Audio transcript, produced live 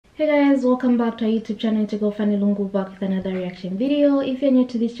Hey guys, welcome back to our YouTube channel. To go Fanny Lungu back with another reaction video. If you're new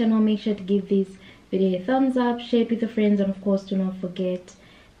to this channel, make sure to give this video a thumbs up, share it with your friends, and of course do not forget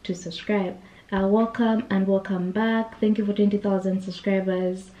to subscribe. Welcome and welcome back. Thank you for 20,000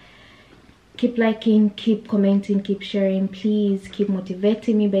 subscribers. Keep liking, keep commenting, keep sharing. Please keep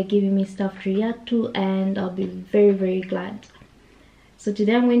motivating me by giving me stuff to react to, and I'll be very glad. So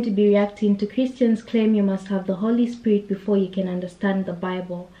today I'm going to be reacting to Christians claim you must have the Holy Spirit before you can understand the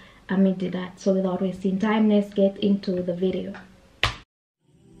Bible. Ahmed Deedat. So without wasting time, let's get into the video.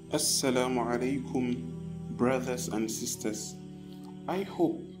 Assalamu alaikum, brothers and sisters. I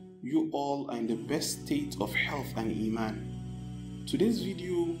hope you all are in the best state of health and iman. Today's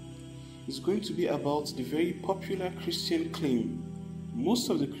video is going to be about the very popular Christian claim. Most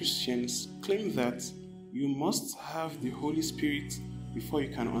of the Christians claim that you must have the Holy Spirit before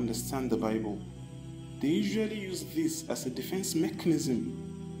you can understand the Bible. They usually use this as a defense mechanism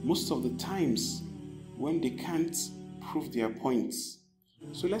most of the times when they can't prove their points.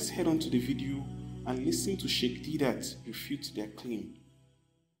 So let's head on to the video and listen to Sheikh Deedat refute their claim.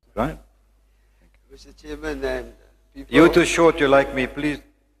 Right? Mr. Chairman and people, You're too short, you're like me. Please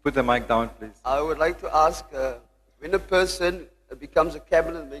put the mic down, please. I would like to ask, when a person becomes a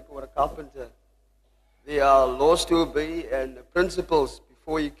cabinet maker or a carpenter, there are laws to obey and principles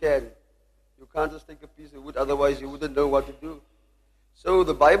before you can. You can't just take a piece of wood, otherwise you wouldn't know what to do. So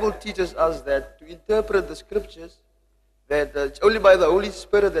the Bible teaches us that to interpret the scriptures, that it's only by the Holy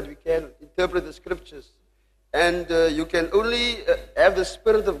Spirit that we can interpret the scriptures. And you can only have the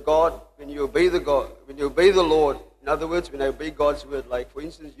Spirit of God when you obey the Lord. In other words, when I obey God's word. Like for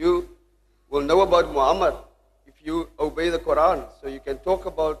instance, you will know about Muhammad if you obey the Quran. So you can talk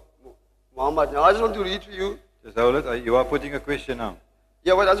about Muhammad. Now I just want to read to you. Just hold it. You are putting a question now.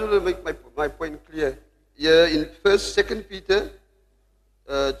 Yeah, well, I just want to make my point clear. Here in 2 Peter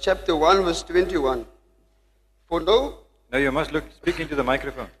chapter 1 verse 21. No, you must speak into the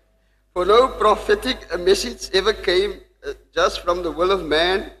microphone. For no prophetic message ever came just from the will of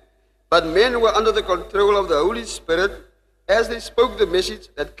man, but men were under the control of the Holy Spirit as they spoke the message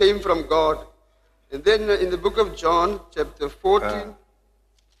that came from God. And then in the book of John, chapter 14,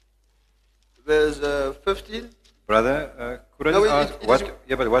 verse 15. Brother, could I ask,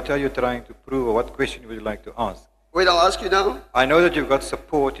 what are you trying to prove, or what question would you like to ask? Wait, I'll ask you now. I know that you've got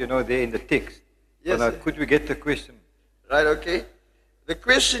support, there in the text. Yes. But now, could we get the question? Right, okay. The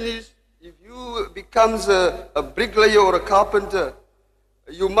question is, if you becomes a bricklayer or a carpenter,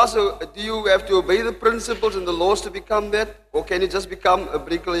 do you have to obey the principles and the laws to become that? Or can you just become a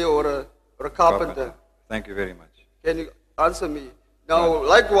bricklayer or a carpenter? Thank you very much. Can you answer me? Now,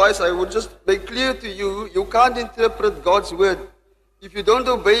 likewise, I would just make clear to you, you can't interpret God's word. If you don't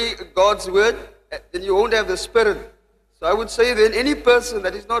obey God's word, then you won't have the Spirit. So I would say then any person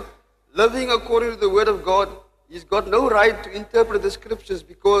that is not living according to the word of God, he's got no right to interpret the scriptures,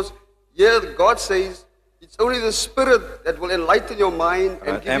 because here God says it's only the Spirit that will enlighten your mind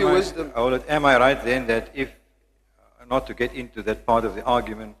and give you wisdom. Am I right then that if, not to get into that part of the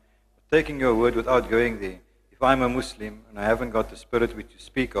argument, taking your word without going there, if I'm a Muslim and I haven't got the Spirit which you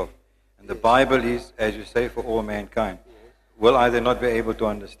speak of, and the Bible is, as you say, for all mankind, will I then not be able to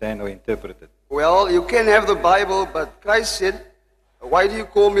understand or interpret it? Well, you can have the Bible, but Christ said, why do you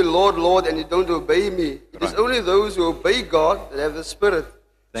call me Lord, Lord, and you don't obey me? It is only those who obey God that have the Spirit.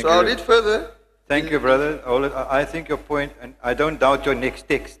 So I'll read further. Thank you, brother. I think your point, and I don't doubt your next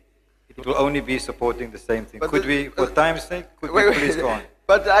text. It will only be supporting the same thing. Could we, for time's sake, could we please go on?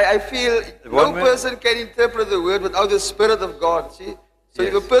 But I feel no person can interpret the word without the Spirit of God. See? So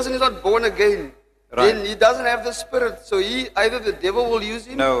if a person is not born again, then he doesn't have the Spirit. So either the devil will use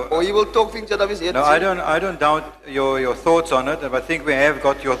him, or he will talk things out of his head. No, I don't doubt your thoughts on it, but I think we have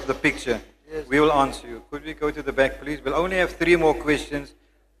got the picture. Yes. We will answer you. Could we go to the back, please? We'll only have 3 more questions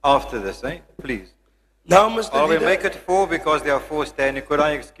after this, please. Now, Mr. Or we'll Deedat, make it 4 because there are 4 standing. Could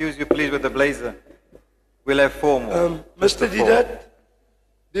I excuse you, please, with the blazer? We'll have 4 more. Mr. Deedat,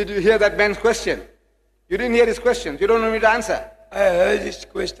 did you hear that man's question? You didn't hear his question. You don't want me to answer. I heard his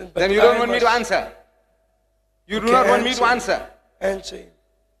question, but Then you don't want me to answer. You do not want me to answer. Answer him.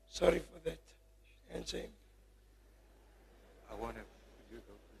 Sorry for that. Answer him.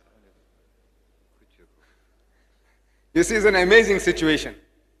 You see, it's an amazing situation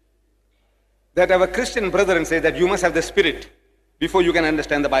that our Christian brethren say that you must have the Spirit before you can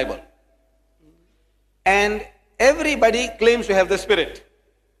understand the Bible. And everybody claims to have the Spirit.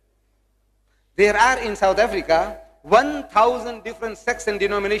 There are in South Africa 1,000 different sects and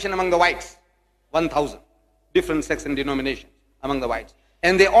denominations among the whites. 1,000 different sects and denominations among the whites.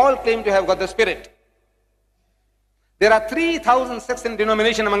 And they all claim to have got the Spirit. There are 3,000 sects and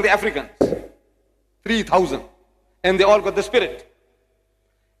denominations among the Africans. 3,000. And they all got the Spirit.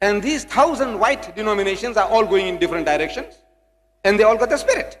 And these 1,000 white denominations are all going in different directions. And they all got the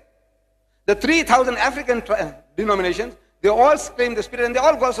Spirit. The 3,000 African denominations, they all claim the Spirit and they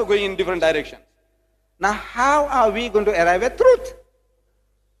all also going in different directions. Now, how are we going to arrive at truth?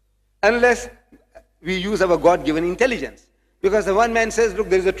 Unless we use our God-given intelligence. Because the one man says, look,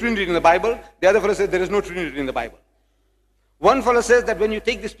 there is a Trinity in the Bible. The other fellow says there is no Trinity in the Bible. One fellow says that when you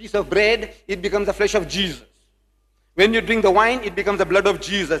take this piece of bread, it becomes the flesh of Jesus. When you drink the wine, it becomes the blood of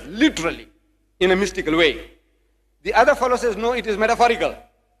Jesus, literally, in a mystical way. The other fellow says, no, it is metaphorical.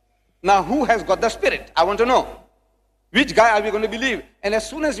 Now, who has got the Spirit? I want to know. Which guy are we going to believe? And as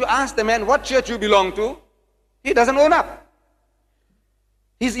soon as you ask the man what church you belong to, he doesn't own up.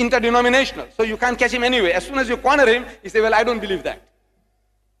 He's interdenominational, so you can't catch him anyway. As soon as you corner him, he says, well, I don't believe that.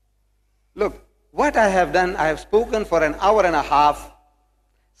 Look, what I have done, I have spoken for an hour and a half,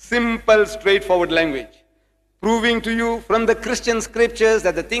 simple, straightforward language, proving to you from the Christian scriptures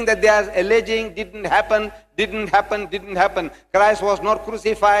that the thing that they are alleging didn't happen. Christ was not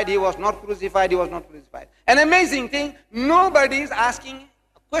crucified, he was not crucified, he was not crucified. An amazing thing, nobody is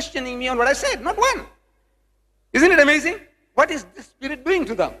questioning me on what I said, not one. Isn't it amazing? What is the Spirit doing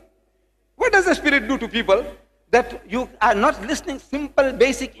to them? What does the Spirit do to people that you are not listening? Simple,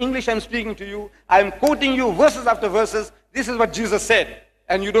 basic English I'm speaking to you. I'm quoting you verses after verses. This is what Jesus said.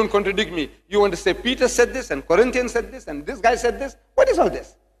 And you don't contradict me. You want to say Peter said this and Corinthians said this and this guy said this. What is all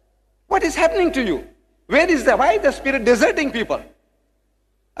this? What is happening to you? Why is the Spirit deserting people?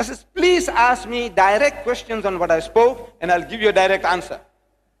 I says, please ask me direct questions on what I spoke and I'll give you a direct answer.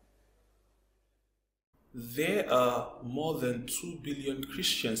 There are more than 2 billion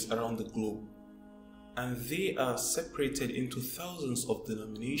Christians around the globe, and they are separated into thousands of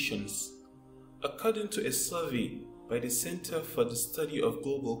denominations. According to a survey by the Center for the Study of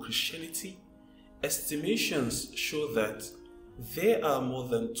Global Christianity, estimations show that there are more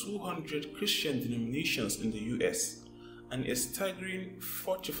than 200 Christian denominations in the US and a staggering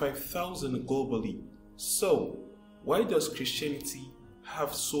 45,000 globally. So, why does Christianity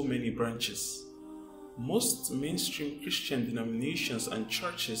have so many branches? Most mainstream Christian denominations and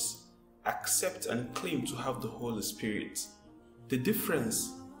churches accept and claim to have the Holy Spirit. The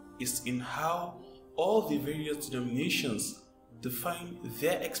difference is in how all the various denominations define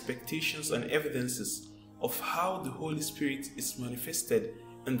their expectations and evidences of how the Holy Spirit is manifested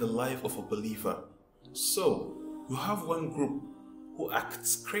in the life of a believer. So, you have one group who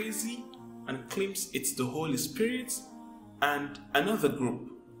acts crazy and claims it's the Holy Spirit, and another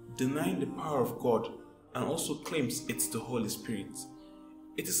group denying the power of God and also claims it's the Holy Spirit.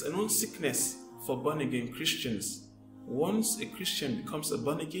 It is a known sickness for born-again Christians. Once a Christian becomes a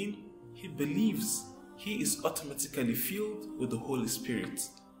born-again, he believes he is automatically filled with the Holy Spirit.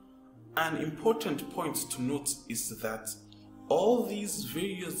 An important point to note is that all these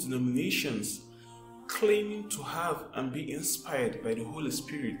various denominations claiming to have and be inspired by the Holy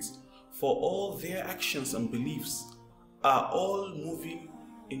Spirit for all their actions and beliefs are all moving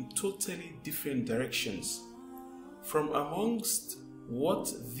in totally different directions. From amongst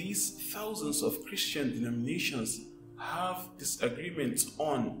what these thousands of Christian denominations have disagreements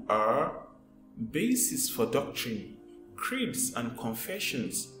on are basis for doctrine, creeds and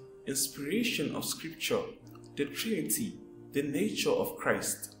confessions, inspiration of Scripture, the Trinity, the nature of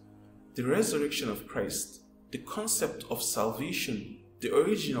Christ, the resurrection of Christ, the concept of salvation, the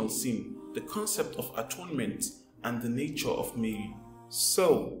original sin, the concept of atonement, and the nature of Mary.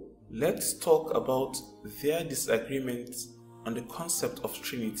 So, let's talk about their disagreements on the concept of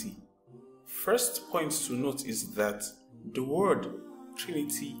Trinity. First point to note is that the word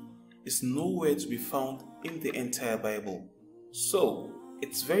Trinity is nowhere to be found in the entire Bible. So,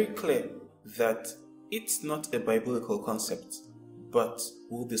 it's very clear that it's not a biblical concept, but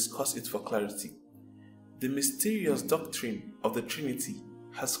we'll discuss it for clarity. The mysterious doctrine of the Trinity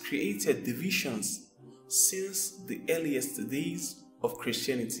has created divisions since the earliest days of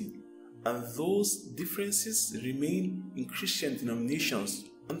Christianity, and those differences remain in Christian denominations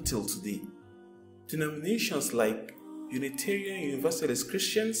until today. Denominations like Unitarian Universalist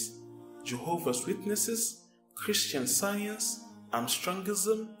Christians, Jehovah's Witnesses, Christian Science,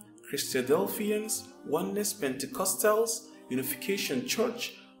 Armstrongism, Christadelphians, Oneness Pentecostals, Unification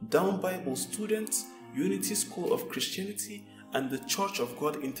Church, Down Bible Students, Unity School of Christianity, and the Church of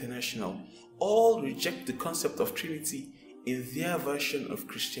God International all reject the concept of Trinity in their version of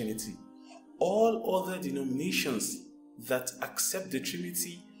Christianity. All other denominations that accept the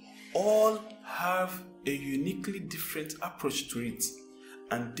Trinity all have a uniquely different approach to it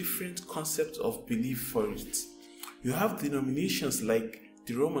and different concept of belief for it. You have denominations like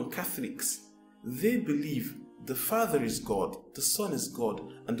the Roman Catholics. They believe the Father is God, the Son is God,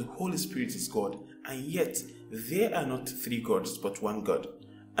 and the Holy Spirit is God, and yet they are not three gods but one God,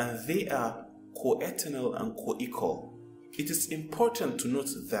 and they are co-eternal and co-equal. It is important to note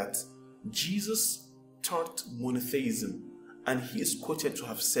that Jesus taught monotheism, and he is quoted to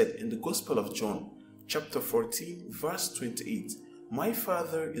have said in the Gospel of John, chapter 14, verse 28, "My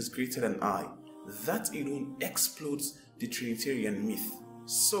Father is greater than I." That alone explodes the Trinitarian myth.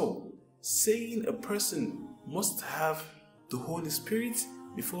 So, saying a person must have the Holy Spirit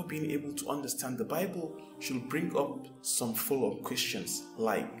before being able to understand the Bible should bring up some follow-up questions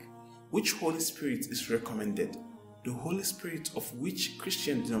like, which Holy Spirit is recommended? The Holy Spirit of which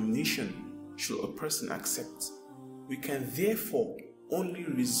Christian denomination should a person accept? We can therefore only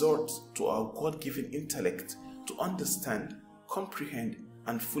resort to our God-given intellect to understand, comprehend,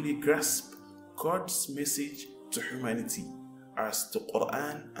 and fully grasp God's message to humanity as the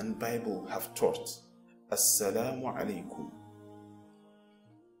Quran and Bible have taught. Assalamu alaikum.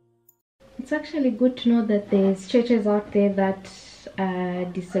 It's actually good to know that there's churches out there that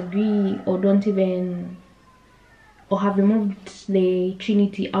disagree or don't even, or have removed the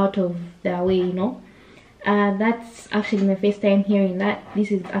Trinity out of their way, you know. That's actually my first time hearing that.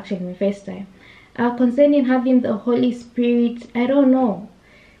 This is actually my first time. Concerning having the Holy Spirit, I don't know,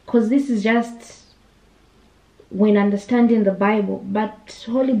 because this is just when understanding the Bible. But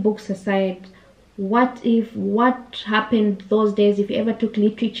holy books aside, what happened those days if you ever took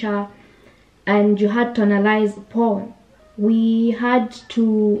literature and you had to analyze a poem? We had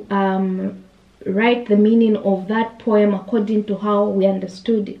to write the meaning of that poem according to how we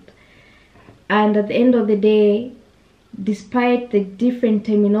understood it. And at the end of the day, despite the different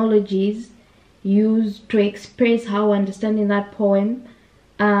terminologies used to express how understanding that poem,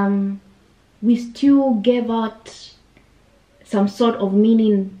 we still gave out some sort of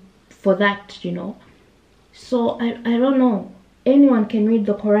meaning for that, you know. So I don't know. Anyone can read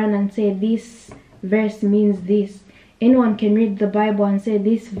the Quran and say this verse means this. Anyone can read the Bible and say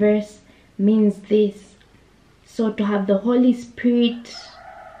this verse means this. So to have the Holy Spirit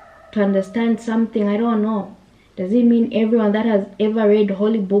to understand something, I don't know. Does it mean everyone that has ever read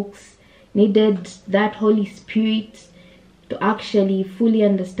holy books needed that Holy Spirit to actually fully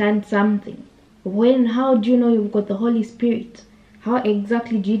understand something? How do you know you've got the Holy Spirit? How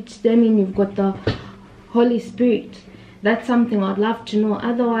exactly do you determine you've got the Holy Spirit? That's something I'd love to know.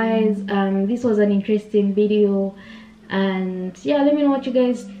 Otherwise, this was an interesting video, and yeah, let me know what you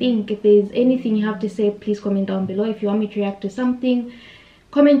guys think. If there's anything you have to say, please comment down below. If you want me to react to something,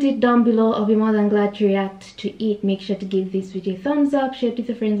 comment it down below. I'll be more than glad to react to it. Make sure to give this video a thumbs up, share it with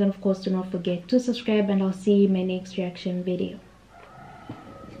your friends, and of course do not forget to subscribe, and I'll see you in my next reaction video.